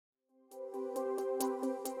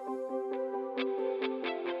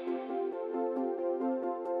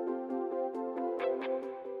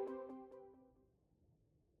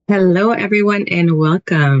Hello, everyone, and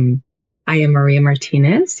welcome. I am Maria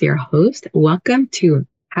Martinez, your host. Welcome to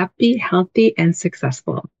Happy, Healthy, and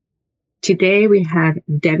Successful. Today, we have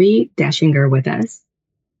Debbi Dachinger with us.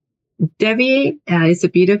 Debbi is a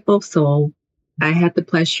beautiful soul. I had the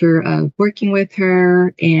pleasure of working with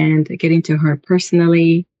her and getting to her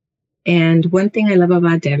personally. And one thing I love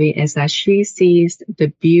about Debbi is that she sees the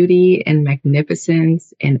beauty and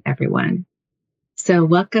magnificence in everyone. So,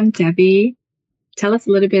 welcome, Debbi. Tell us a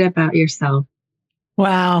little bit about yourself.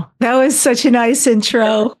 Wow, that was such a nice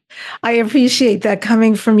intro. I appreciate that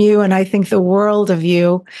coming from you, and I think the world of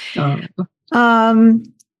you. Oh.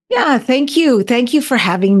 Yeah, thank you. Thank you for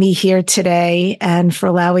having me here today and for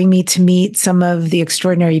allowing me to meet some of the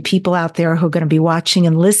extraordinary people out there who are going to be watching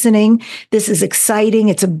and listening. This is exciting.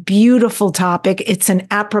 It's a beautiful topic. It's an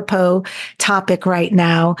apropos topic right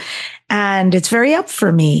now. And it's very up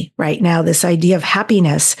for me right now, this idea of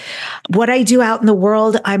happiness. What I do out in the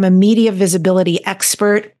world, I'm a media visibility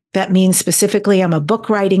expert. That means specifically I'm a book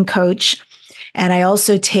writing coach. And I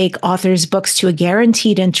also take authors' books to a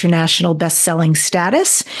guaranteed international best-selling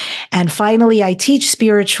status. And finally, I teach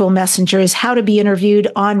spiritual messengers how to be interviewed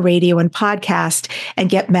on radio and podcast and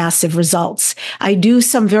get massive results. I do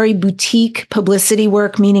some very boutique publicity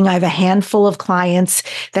work, meaning I have a handful of clients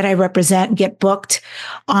that I represent and get booked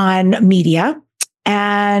on media.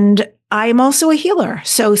 And I'm also a healer.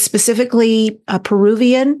 So specifically a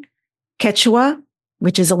Peruvian Quechua,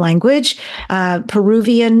 which is a language.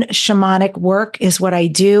 Peruvian shamanic work is what I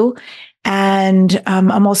do. And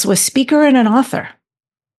I'm also a speaker and an author.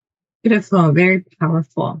 Beautiful, very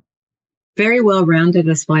powerful, very well-rounded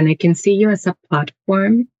as well. And I can see you as a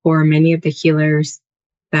platform for many of the healers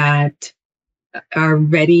that are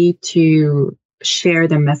ready to share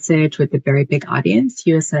the message with a very big audience.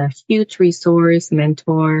 You as a huge resource,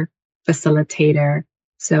 mentor, facilitator.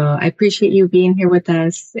 So I appreciate you being here with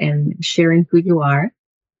us and sharing who you are.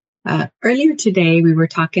 Earlier today, we were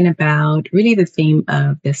talking about really the theme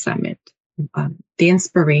of this summit, the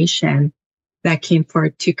inspiration that came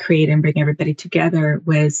forward to create and bring everybody together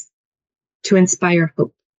was to inspire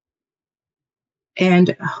hope.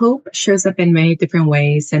 And hope shows up in many different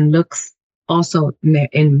ways and looks also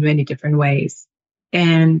in many different ways.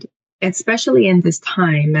 And especially in this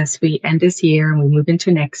time, as we end this year and we move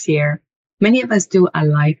into next year, many of us do a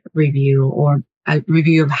life review or a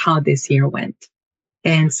review of how this year went.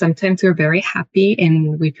 And sometimes we're very happy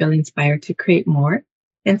and we feel inspired to create more.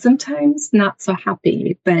 And sometimes not so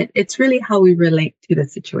happy, but it's really how we relate to the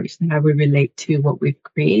situation, how we relate to what we've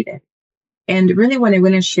created. And really what I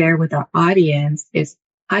want to share with our audience is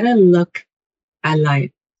how to look at life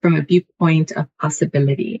from a viewpoint of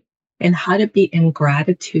possibility and how to be in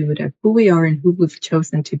gratitude of who we are and who we've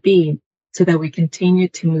chosen to be so that we continue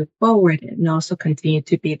to move forward and also continue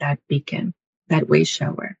to be that beacon, that way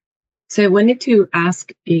shower. So I wanted to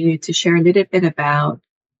ask you to share a little bit about,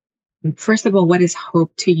 first of all, what is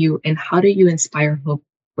hope to you and how do you inspire hope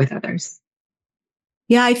with others?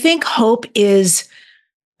 Yeah, I think hope is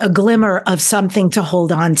a glimmer of something to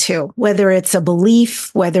hold on to, whether it's a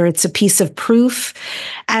belief, whether it's a piece of proof.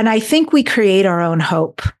 And I think we create our own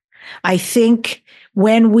hope. I think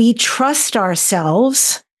when we trust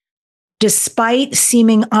ourselves, despite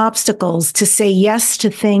seeming obstacles, to say yes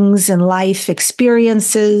to things in life,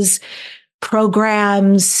 experiences,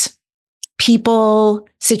 programs, people,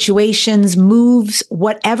 situations, moves,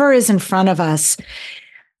 whatever is in front of us,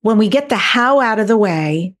 when we get the how out of the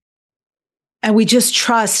way and we just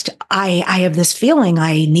trust, I have this feeling,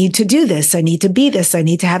 I need to do this, I need to be this, I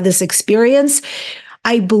need to have this experience,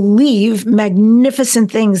 I believe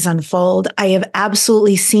magnificent things unfold. I have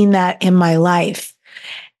absolutely seen that in my life.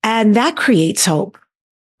 And that creates hope,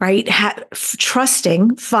 right?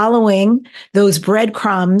 Trusting, following those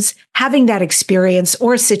breadcrumbs, having that experience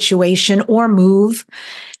or situation or move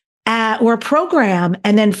or program,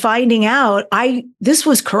 and then finding out, this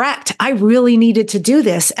was correct. I really needed to do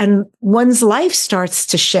this. And one's life starts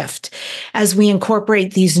to shift as we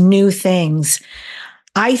incorporate these new things.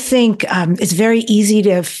 I think it's very easy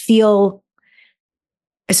to feel,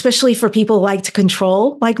 especially for people who like to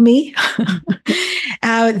control, like me,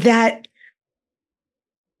 that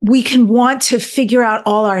we can want to figure out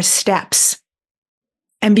all our steps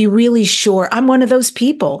and be really sure. I'm one of those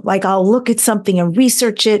people. Like, I'll look at something and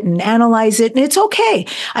research it and analyze it, and it's okay.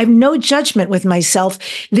 I have no judgment with myself.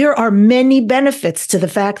 There are many benefits to the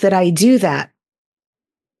fact that I do that.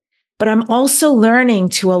 But I'm also learning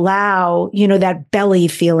to allow, that belly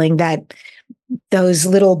feeling, those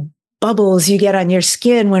little bubbles you get on your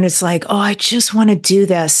skin when it's like, oh, I just want to do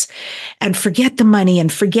this, and forget the money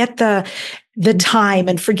and forget the time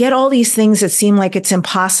and forget all these things that seem like it's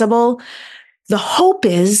impossible. The hope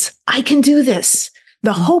is I can do this.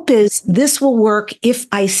 The hope is this will work if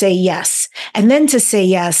I say yes. And then to say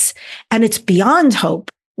yes, and it's beyond hope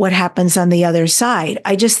what happens on the other side.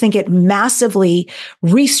 I just think it massively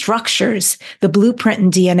restructures the blueprint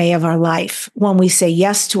and DNA of our life when we say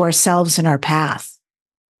yes to ourselves and our path.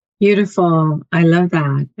 Beautiful. I love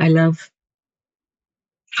that. I love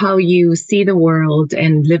how you see the world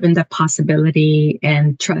and live in the possibility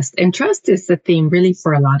and trust. And trust is the theme really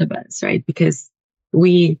for a lot of us, right? Because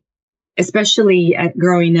we, especially at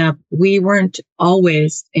growing up, we weren't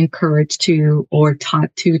always encouraged to or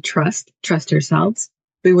taught to trust ourselves.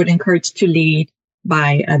 We would encourage to lead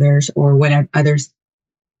by others or whatever others'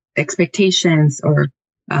 expectations or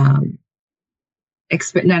not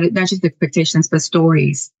just expectations, but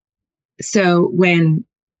stories. So when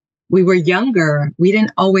we were younger, we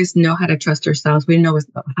didn't always know how to trust ourselves. We didn't know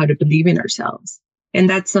how to believe in ourselves. And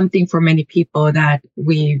that's something for many people that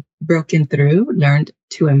we've broken through, learned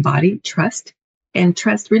to embody trust. And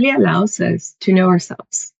trust really allows us to know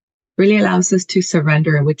ourselves, really allows us to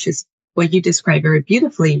surrender, which is what you describe very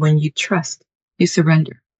beautifully. When you trust, you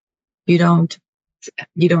surrender. You don't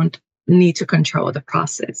need to control the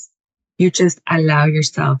process. You just allow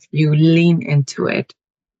yourself, you lean into it,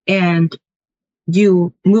 and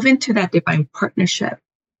you move into that divine partnership.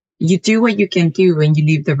 You do what you can do and you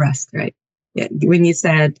leave the rest, right? Yeah. When you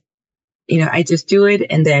said, I just do it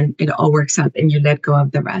and then it all works out and you let go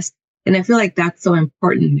of the rest. And I feel like that's so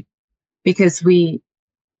important because we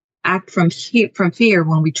act from fear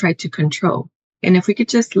when we try to control. And if we could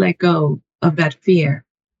just let go of that fear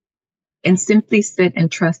and simply sit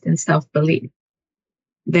and trust in self-belief,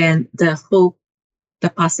 then the hope, the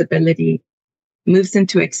possibility moves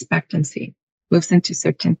into expectancy, moves into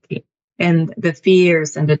certainty, and the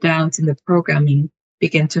fears and the doubts and the programming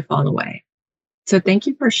begin to fall away. So thank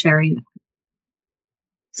you for sharing that.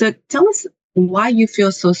 So tell us why you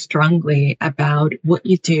feel so strongly about what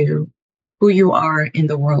you do, who you are in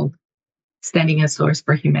the world, standing as source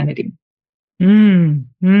for humanity. What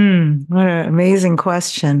an amazing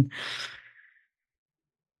question.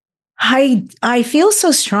 I feel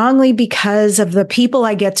so strongly because of the people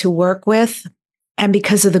I get to work with and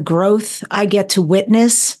because of the growth I get to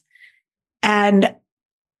witness. And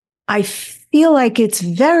I feel like it's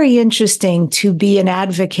very interesting to be an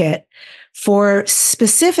advocate for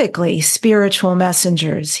specifically spiritual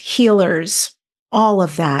messengers, healers, all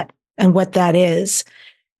of that and what that is.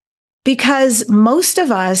 Because most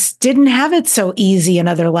of us didn't have it so easy in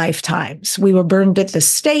other lifetimes. We were burned at the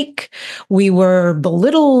stake. We were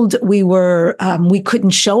belittled. We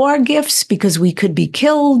couldn't show our gifts because we could be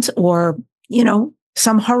killed or,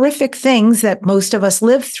 some horrific things that most of us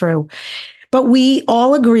lived through. But we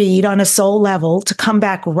all agreed on a soul level to come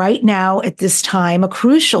back right now at this time, a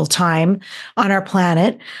crucial time on our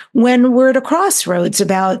planet, when we're at a crossroads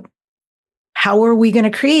about how are we going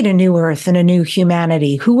to create a new earth and a new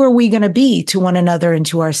humanity? Who are we going to be to one another and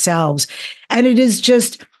to ourselves? And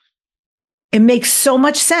it makes so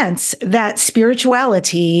much sense that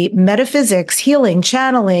spirituality, metaphysics, healing,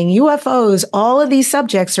 channeling, UFOs, all of these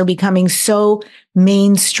subjects are becoming so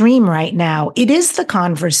mainstream right now. It is the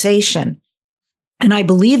conversation. And I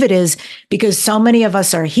believe it is because so many of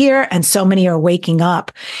us are here and so many are waking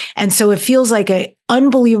up. And so it feels like an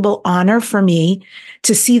unbelievable honor for me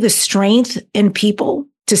to see the strength in people,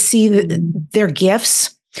 to see their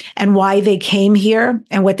gifts and why they came here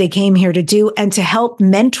and what they came here to do, and to help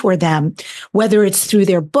mentor them, whether it's through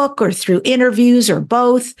their book or through interviews or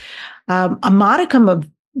both, a modicum of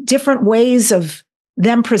different ways of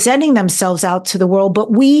them presenting themselves out to the world. But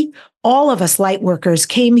all of us light workers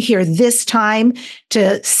came here this time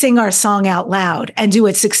to sing our song out loud and do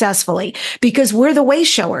it successfully because we're the way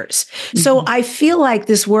showers. Mm-hmm. So I feel like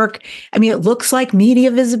this work, it looks like media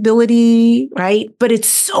visibility, right? But it's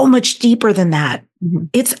so much deeper than that.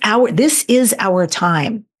 Mm-hmm. This is our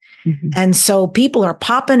time. Mm-hmm. And so people are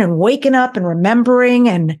popping and waking up and remembering,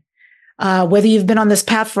 and whether you've been on this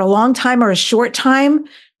path for a long time or a short time,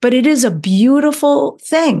 but it is a beautiful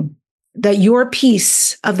thing that you're a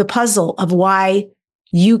piece of the puzzle of why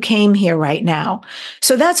you came here right now.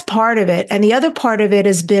 So that's part of it. And the other part of it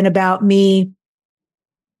has been about me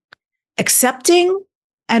accepting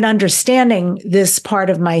and understanding this part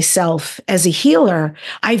of myself as a healer.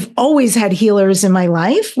 I've always had healers in my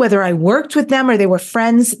life, whether I worked with them or they were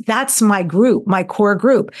friends. That's my group, my core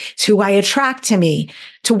group. It's who I attract to me,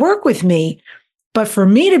 to work with me. But for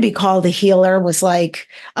me to be called a healer was like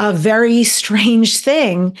a very strange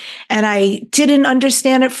thing. And I didn't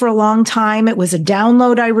understand it for a long time. It was a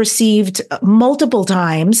download I received multiple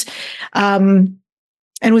times, and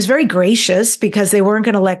was very gracious because they weren't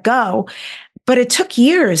going to let go. but it took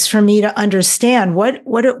years for me to understand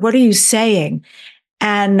what are you saying?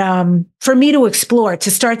 And for me to explore, to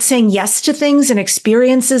start saying yes to things and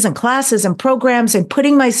experiences and classes and programs and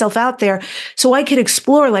putting myself out there so I could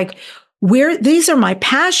explore like where these are my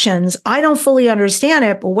passions. I don't fully understand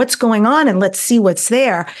it, but what's going on? And let's see what's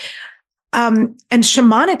there. And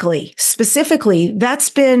shamanically, specifically, that's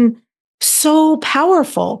been so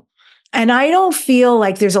powerful. And I don't feel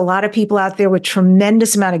like there's a lot of people out there with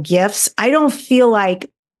tremendous amount of gifts. I don't feel like,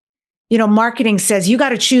 marketing says you got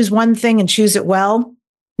to choose one thing and choose it well.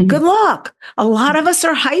 Good luck. A lot of us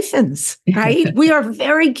are hyphens, right? We are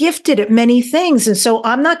very gifted at many things. And so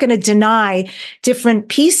I'm not going to deny different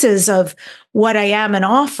pieces of what I am and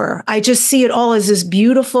offer. I just see it all as this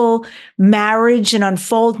beautiful marriage and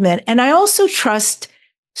unfoldment. And I also trust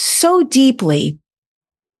so deeply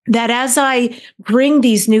that as I bring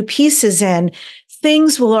these new pieces in,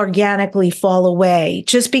 things will organically fall away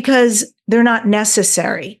just because they're not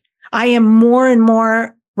necessary. I am more and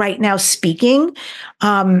more right now speaking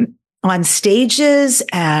on stages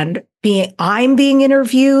and I'm being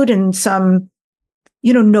interviewed in some,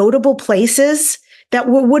 notable places that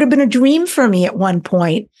would have been a dream for me at one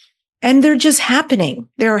point. And they're just happening.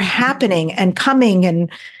 They're happening and coming and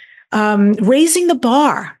raising the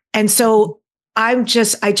bar. And so I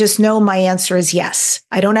just know my answer is yes.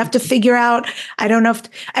 I don't have to figure out. I don't know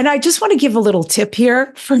and I just want to give a little tip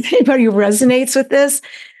here for anybody who resonates with this,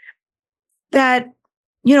 that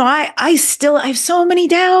I have so many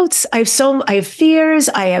doubts. I have fears.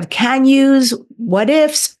 I have can yous, what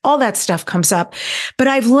ifs, all that stuff comes up. But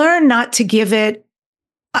I've learned not to give it.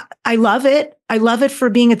 I love it. I love it for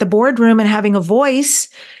being at the boardroom and having a voice,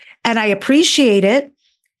 and I appreciate it.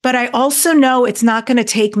 But I also know it's not going to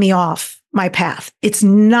take me off my path. It's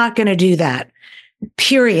not going to do that.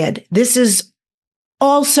 Period. This is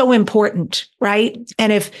also important, right?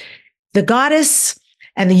 And if the goddess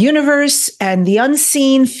and the universe and the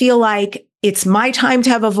unseen feel like it's my time to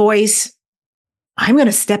have a voice, I'm going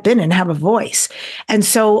to step in and have a voice. And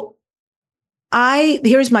so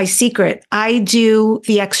here's my secret. I do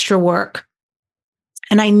the extra work,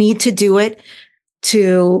 and I need to do it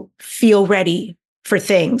to feel ready for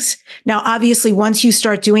things. Now, obviously, once you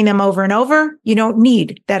start doing them over and over, you don't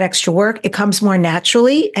need that extra work. It comes more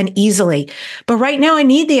naturally and easily. But right now I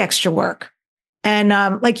need the extra work. And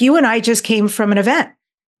like you and I just came from an event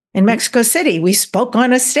in Mexico City. We spoke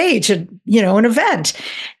on a stage at, an event.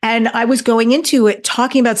 And I was going into it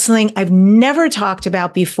talking about something I've never talked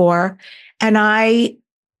about before. And I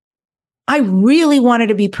really wanted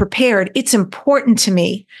to be prepared. It's important to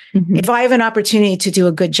me if I have an opportunity to do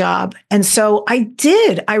a good job. And so I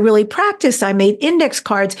did. I really practiced. I made index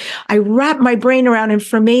cards. I wrapped my brain around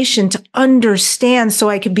information to understand so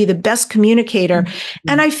I could be the best communicator.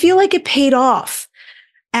 And I feel like it paid off.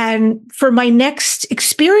 And for my next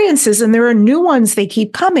experiences, and there are new ones, they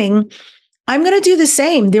keep coming, I'm going to do the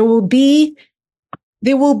same. There will be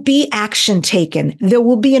action taken. There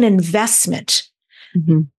will be an investment.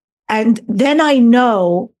 And then I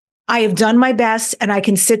know I have done my best and I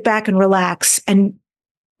can sit back and relax and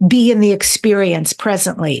be in the experience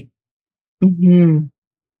presently.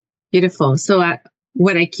 Beautiful. So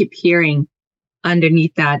what I keep hearing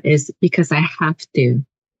underneath that is because I have to,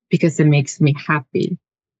 because it makes me happy,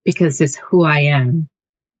 because it's who I am,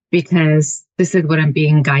 because this is what I'm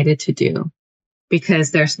being guided to do,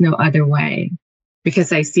 because there's no other way,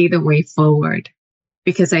 because I see the way forward,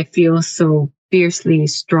 because I feel so fiercely,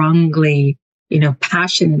 strongly,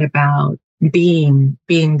 passionate about being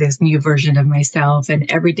this new version of myself. And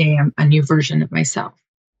every day I'm a new version of myself.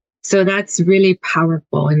 So that's really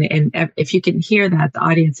powerful. And if you can hear that, the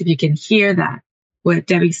audience, if you can hear that, what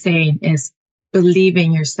Debbi's saying is believe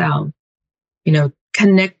in yourself,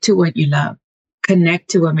 connect to what you love,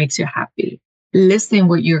 connect to what makes you happy, listen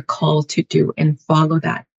what you're called to do and follow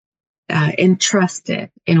that, and trust it,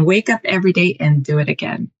 and wake up every day and do it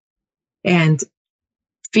again. And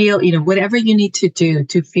feel, whatever you need to do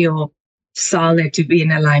to feel solid, to be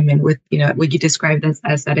in alignment with, what you described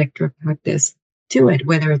as that extra practice, do it,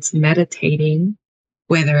 whether it's meditating,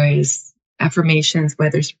 whether it's affirmations,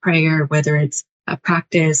 whether it's prayer, whether it's a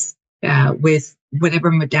practice with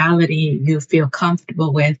whatever modality you feel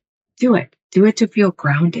comfortable with, do it. Do it to feel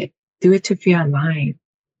grounded. Do it to feel aligned.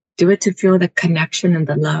 Do it to feel the connection and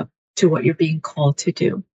the love to what you're being called to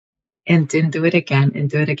do. And then do it again and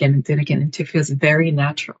do it again and do it again until it feels very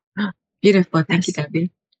natural. Beautiful. Thank you, Debbi.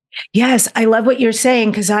 Yes, I love what you're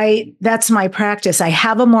saying because that's my practice. I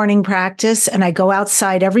have a morning practice and I go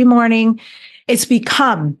outside every morning. It's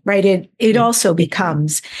become, right? It also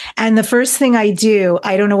becomes. And the first thing I do,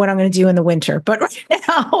 I don't know what I'm going to do in the winter, but right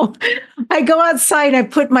now I go outside, I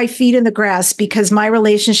put my feet in the grass because my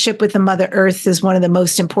relationship with the Mother Earth is one of the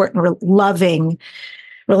most important, loving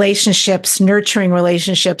relationships, nurturing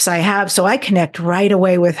relationships I have. So I connect right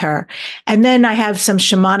away with her. And then I have some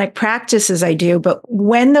shamanic practices I do. But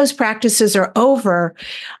when those practices are over,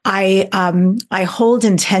 I hold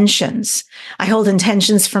intentions. I hold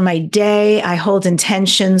intentions for my day. I hold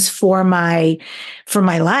intentions for my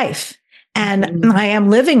life. And I am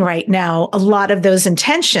living right now a lot of those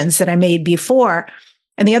intentions that I made before.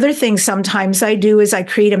 And the other thing sometimes I do is I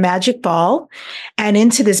create a magic ball, and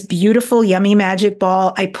into this beautiful, yummy magic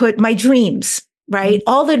ball, I put my dreams, right?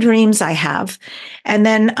 All the dreams I have. And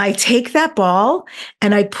then I take that ball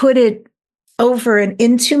and I put it over and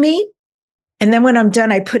into me. And then when I'm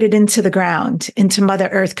done, I put it into the ground, into Mother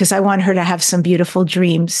Earth, because I want her to have some beautiful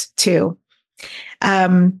dreams too.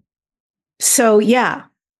 So yeah.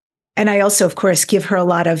 And I also, of course, give her a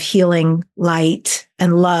lot of healing light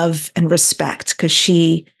and love and respect because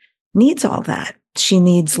she needs all that. She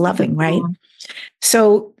needs loving, right?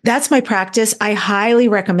 So that's my practice. I highly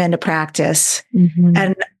recommend a practice.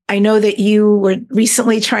 And I know that you were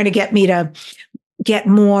recently trying to get me to get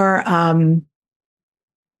more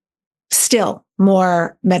still,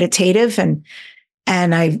 more meditative. And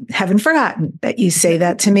I haven't forgotten that you say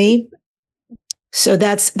that to me. So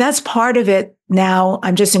that's part of it. Now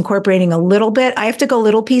I'm just incorporating a little bit. I have to go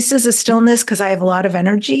little pieces of stillness because I have a lot of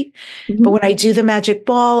energy. But when I do the magic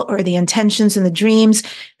ball or the intentions and the dreams,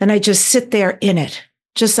 then I just sit there in it,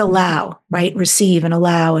 just allow, right? Receive and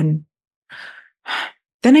allow. And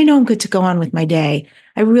then I know I'm good to go on with my day.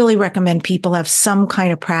 I really recommend people have some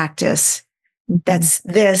kind of practice that's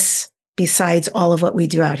this besides all of what we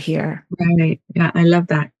do out here. Right. Yeah, I love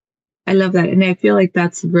that. I love that. And I feel like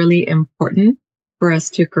that's really important for us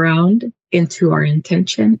to ground into our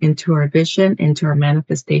intention, into our vision, into our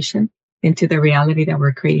manifestation, into the reality that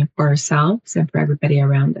we're creating for ourselves and for everybody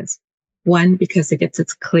around us. One, because it gets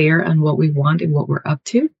us clear on what we want and what we're up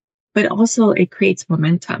to, but also it creates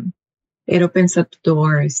momentum. It opens up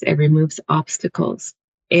doors. It removes obstacles.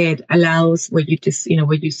 It allows what you just,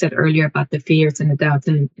 what you said earlier about the fears and the doubts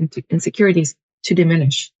and insecurities to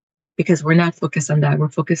diminish, because we're not focused on that. We're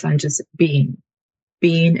focused on just being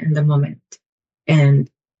in the moment and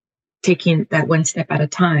taking that one step at a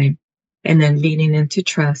time, and then leaning into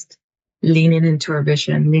trust, leaning into our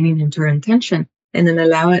vision, leaning into our intention, and then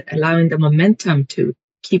allowing the momentum to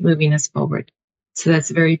keep moving us forward. So that's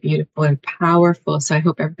very beautiful and powerful. So I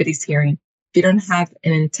hope everybody's hearing. If you don't have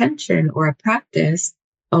an intention or a practice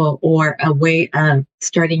or a way of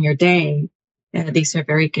starting your day, these are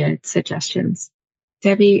very good suggestions.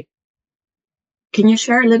 Debbi, can you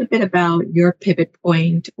share a little bit about your pivot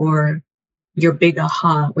point or your big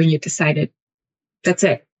aha when you decided, that's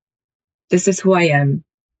it. This is who I am.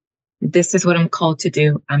 This is what I'm called to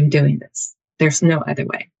do. I'm doing this. There's no other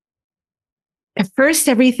way. At first,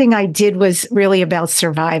 everything I did was really about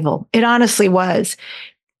survival. It honestly was.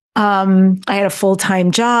 I had a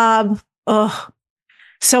full-time job. Oh,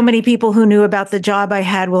 so many people who knew about the job I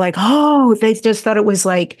had were like, oh, they just thought it was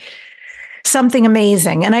like something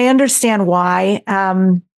amazing. And I understand why.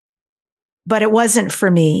 But it wasn't for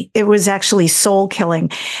me. It was actually soul killing.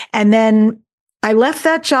 And then I left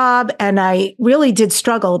that job and I really did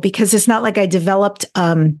struggle because it's not like I developed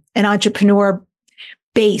an entrepreneur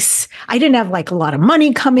base. I didn't have like a lot of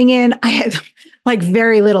money coming in. I had like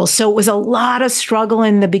very little. So it was a lot of struggle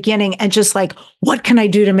in the beginning and just like, what can I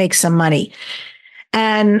do to make some money?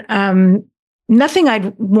 And nothing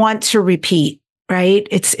I'd want to repeat. Right?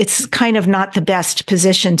 It's kind of not the best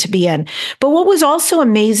position to be in. But what was also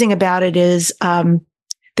amazing about it is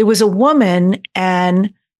there was a woman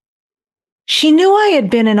and she knew I had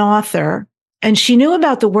been an author and she knew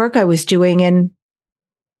about the work I was doing.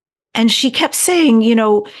 And she kept saying,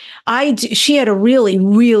 she had a really,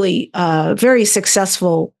 really very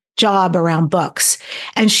successful job around books.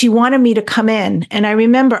 And she wanted me to come in. And I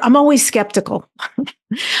remember, I'm always skeptical.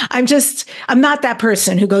 I'm not that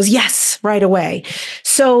person who goes, yes, right away.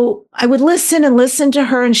 So I would listen and listen to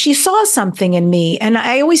her, and she saw something in me. And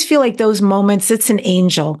I always feel like those moments, it's an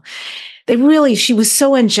angel. She was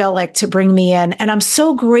so angelic to bring me in. And I'm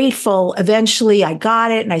so grateful. Eventually I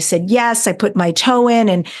got it. And I said, yes, I put my toe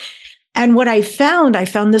in. And what I found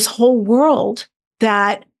this whole world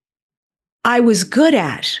that I was good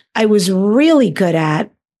at. I was really good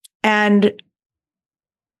at. And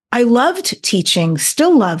I loved teaching,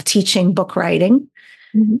 still love teaching book writing.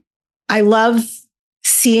 I love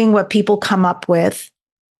seeing what people come up with.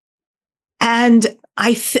 And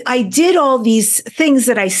I did all these things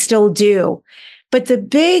that I still do. But the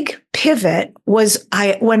big pivot was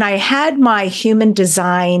when I had my human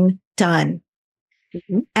design done.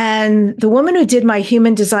 Mm-hmm. And the woman who did my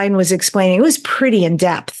human design was explaining, it was pretty in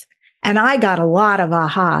depth. And I got a lot of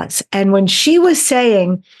ahas. And when she was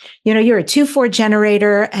saying, you're a 2-4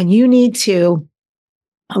 generator and you need to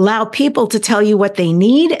allow people to tell you what they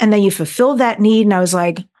need, and then you fulfill that need. And I was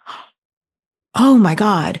like, oh my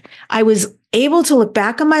God. I was able to look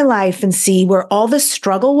back on my life and see where all the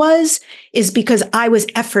struggle is because I was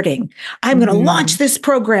efforting. I'm going to launch this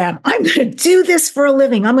program. I'm going to do this for a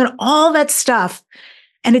living. I'm going to all that stuff.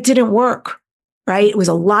 And it didn't work, right? It was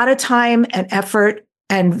a lot of time and effort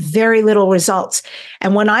and very little results.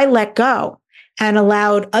 And when I let go and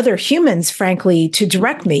allowed other humans, frankly, to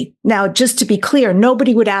direct me. Now, just to be clear,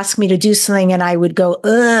 nobody would ask me to do something and I would go,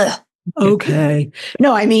 ugh, okay.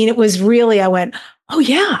 No, I mean, it was really, I went, oh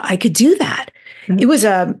yeah, I could do that. Mm-hmm. It was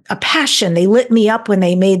a passion. They lit me up when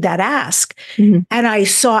they made that ask. Mm-hmm. And I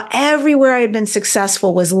saw everywhere I had been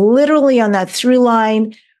successful was literally on that through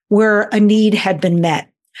line where a need had been met.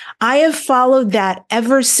 I have followed that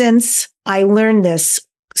ever since I learned this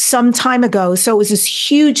some time ago. So it was this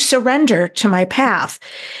huge surrender to my path.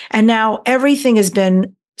 And now everything has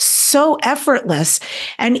been so effortless.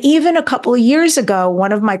 And even a couple of years ago,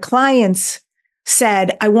 one of my clients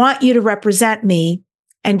said, I want you to represent me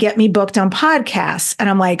and get me booked on podcasts. And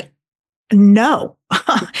I'm like, no,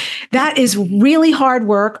 that is really hard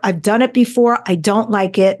work. I've done it before. I don't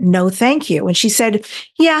like it. No, thank you. And she said,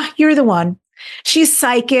 yeah, you're the one. She's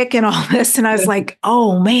psychic and all this. And I was like,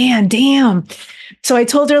 oh man, damn. So I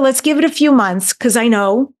told her, let's give it a few months because I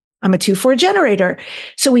know I'm a 2-4 generator.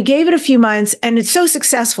 So we gave it a few months and it's so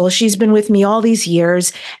successful. She's been with me all these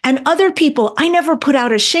years. And other people, I never put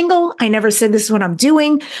out a shingle. I never said, this is what I'm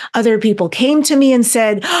doing. Other people came to me and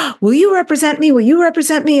said, will you represent me? Will you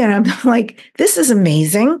represent me? And I'm like, this is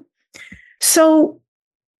amazing. So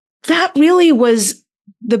that really was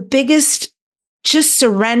the biggest just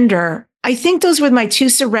surrender. I think those were my two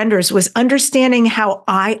surrenders, was understanding how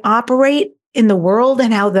I operate in the world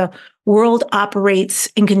and how the world operates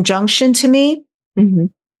in conjunction to me, mm-hmm.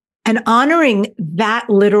 and honoring that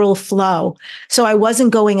literal flow. So I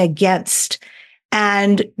wasn't going against,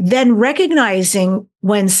 and then recognizing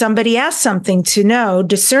when somebody asks something to know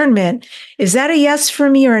discernment, is that a yes for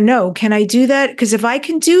me or a no? Can I do that? Because if I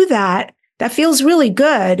can do that, that feels really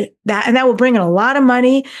good. And that will bring in a lot of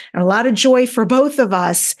money and a lot of joy for both of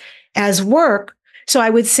us as work. So I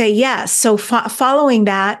would say yes. So following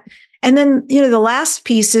that. And then, the last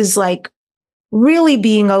piece is like really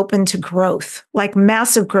being open to growth, like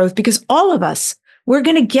massive growth, because all of us, we're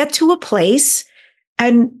going to get to a place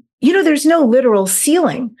and, there's no literal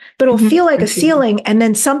ceiling, but it'll feel like a ceiling, and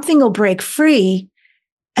then something will break free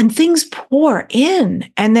and things pour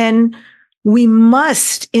in. And then we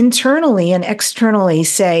must internally and externally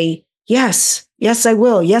say, yes, I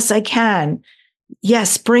will. Yes, I can.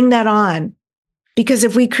 Yes, bring that on. Because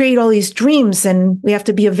if we create all these dreams, then we have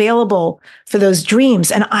to be available for those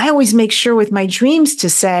dreams. And I always make sure with my dreams to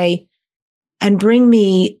say, and bring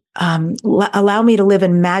me, allow me to live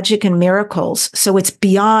in magic and miracles. So it's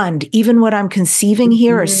beyond even what I'm conceiving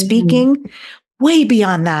here or speaking, way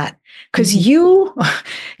beyond that. Because you,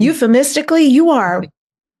 euphemistically, you are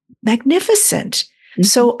magnificent. Mm-hmm.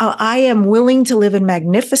 So I am willing to live in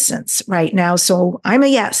magnificence right now. So I'm a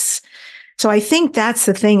yes. So I think that's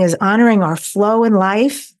the thing, is honoring our flow in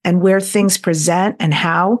life and where things present and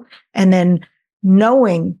how, and then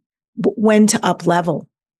knowing when to up level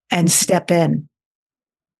and step in.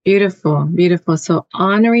 Beautiful, beautiful. So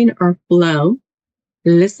honoring our flow,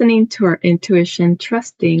 listening to our intuition,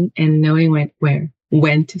 trusting, and knowing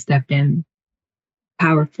when to step in.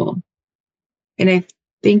 Powerful. And I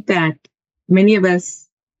think that many of us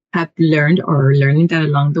have learned or are learning that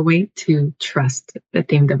along the way, to trust the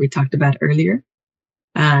thing that we talked about earlier,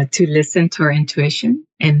 to listen to our intuition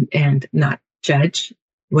and not judge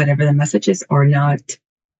whatever the message is, or not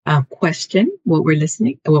question what we're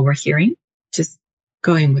listening, what we're hearing, just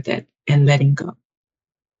going with it and letting go.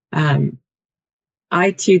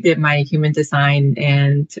 I too did my human design,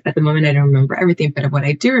 and at the moment I don't remember everything, but what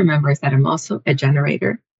I do remember is that I'm also a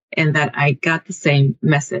generator, and that I got the same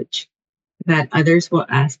message, that others will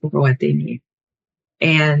ask for what they need.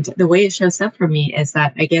 And the way it shows up for me is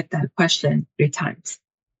that I get that question 3 times.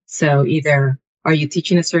 So either, are you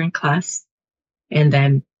teaching a certain class? And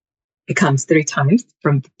then it comes 3 times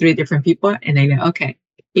from 3 different people. And I know, okay,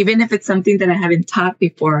 even if it's something that I haven't taught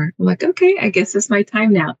before, I'm like, okay, I guess it's my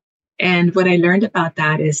time now. And what I learned about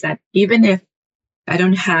that is that even if I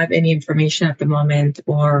don't have any information at the moment,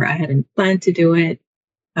 or I hadn't planned to do it,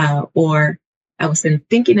 or I wasn't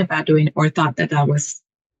thinking about doing or thought that that was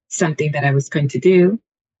something that I was going to do,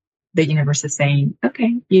 the universe is saying,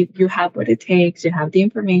 okay, you have what it takes, you have the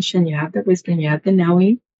information, you have the wisdom, you have the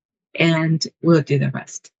knowing, and we'll do the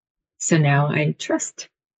rest. So now I trust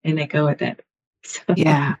and I go with it. So,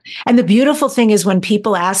 Yeah. And the beautiful thing is when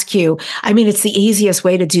people ask you, I mean, it's the easiest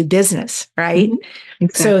way to do business, right?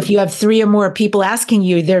 exactly. So if you have 3 or more people asking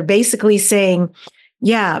you, they're basically saying,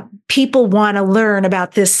 yeah, people want to learn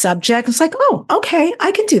about this subject. It's like, oh, okay,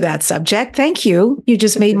 I can do that subject. Thank you. You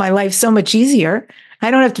just made my life so much easier. I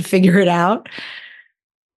don't have to figure it out.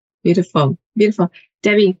 Beautiful. Beautiful.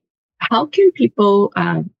 Debbi, how can people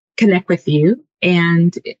connect with you?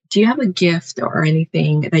 And do you have a gift or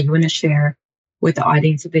anything that you want to share with the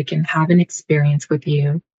audience so they can have an experience with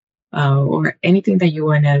you, or anything that you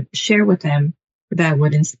want to share with them that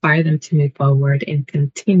would inspire them to move forward and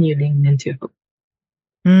continue leaning into hope?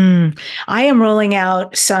 I am rolling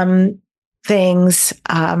out some things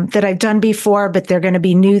that I've done before, but they're going to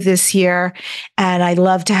be new this year. And I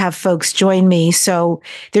love to have folks join me. So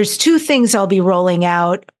there's 2 things I'll be rolling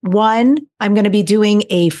out. One, I'm going to be doing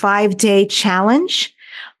a 5-day challenge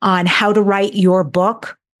on how to write your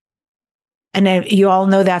book. And you all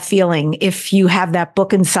know that feeling. If you have that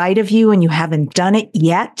book inside of you and you haven't done it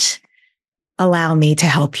yet, allow me to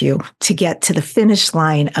help you to get to the finish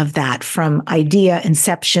line of that, from idea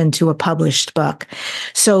inception to a published book.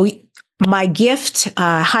 So my gift,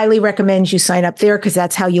 highly recommend you sign up there, because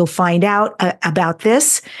that's how you'll find out about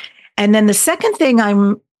this. And then the second thing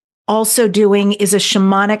I'm also doing is a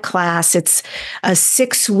shamanic class. It's a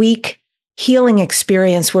 6-week healing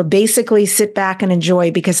experience where basically sit back and enjoy,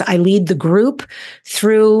 because I lead the group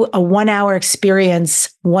through a 1-hour experience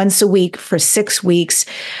once a week for 6 weeks.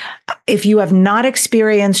 If you have not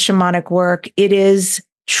experienced shamanic work, it is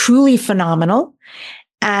truly phenomenal.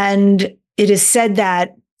 And it is said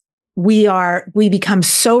that we become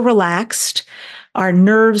so relaxed, our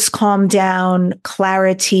nerves calm down,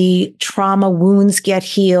 clarity, trauma wounds get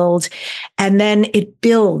healed, and then it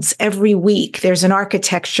builds every week. There's an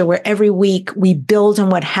architecture where every week we build on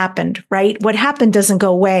what happened, right? What happened doesn't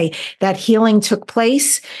go away. That healing took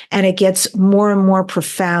place, and it gets more and more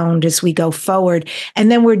profound as we go forward. And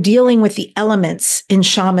then we're dealing with the elements in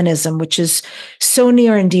shamanism, which is so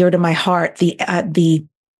near and dear to my heart. The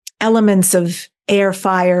elements of air,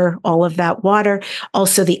 fire, all of that, water,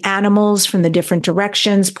 also the animals from the different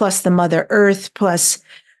directions, plus the Mother Earth, plus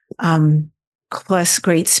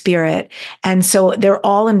Great Spirit. And so they're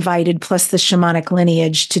all invited, plus the shamanic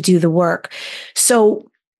lineage, to do the work.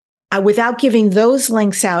 So without giving those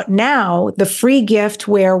links out now, the free gift,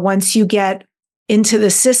 where once you get into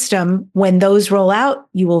the system, when those roll out,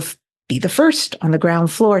 you will be the first on the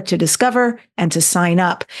ground floor to discover and to sign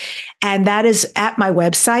up. And that is at my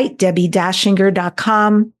website,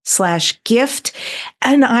 debbidachinger.com/gift.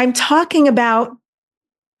 And I'm talking about,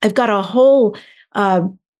 I've got a whole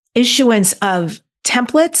issuance of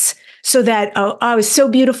templates, so that, oh, it's so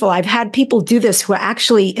beautiful. I've had people do this who are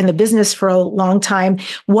actually in the business for a long time.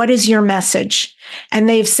 What is your message? And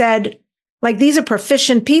they've said, like, these are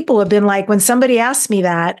proficient people, have been like, when somebody asks me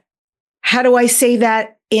that, how do I say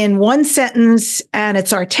that in one sentence and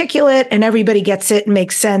it's articulate and everybody gets it and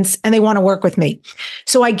makes sense and they want to work with me?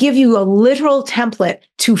 So I give you a literal template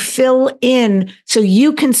to fill in so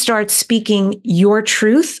you can start speaking your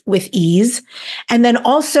truth with ease. And then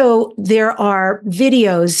also there are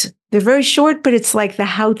videos. They're very short, but it's like the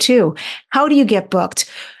how-to. How do you get booked?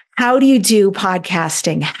 How do you do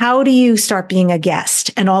podcasting? How do you start being a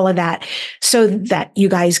guest and all of that, so that you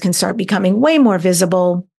guys can start becoming way more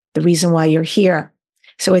visible, the reason why you're here.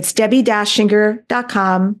 So it's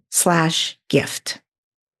debbidachinger.com/gift.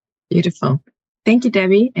 Beautiful. Thank you,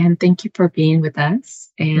 Debbi. And thank you for being with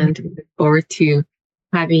us. And we look forward to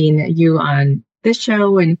having you on this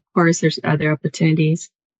show. And of course, there's other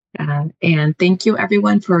opportunities. And thank you,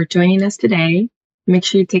 everyone, for joining us today. Make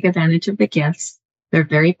sure you take advantage of the gifts. They're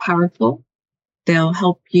very powerful. They'll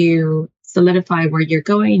help you solidify where you're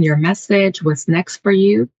going, your message, what's next for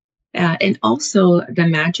you, and also the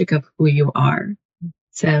magic of who you are.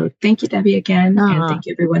 So thank you, Debbi, again. And thank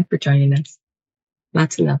you, everyone, for joining us.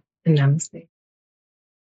 Lots of love and namaste.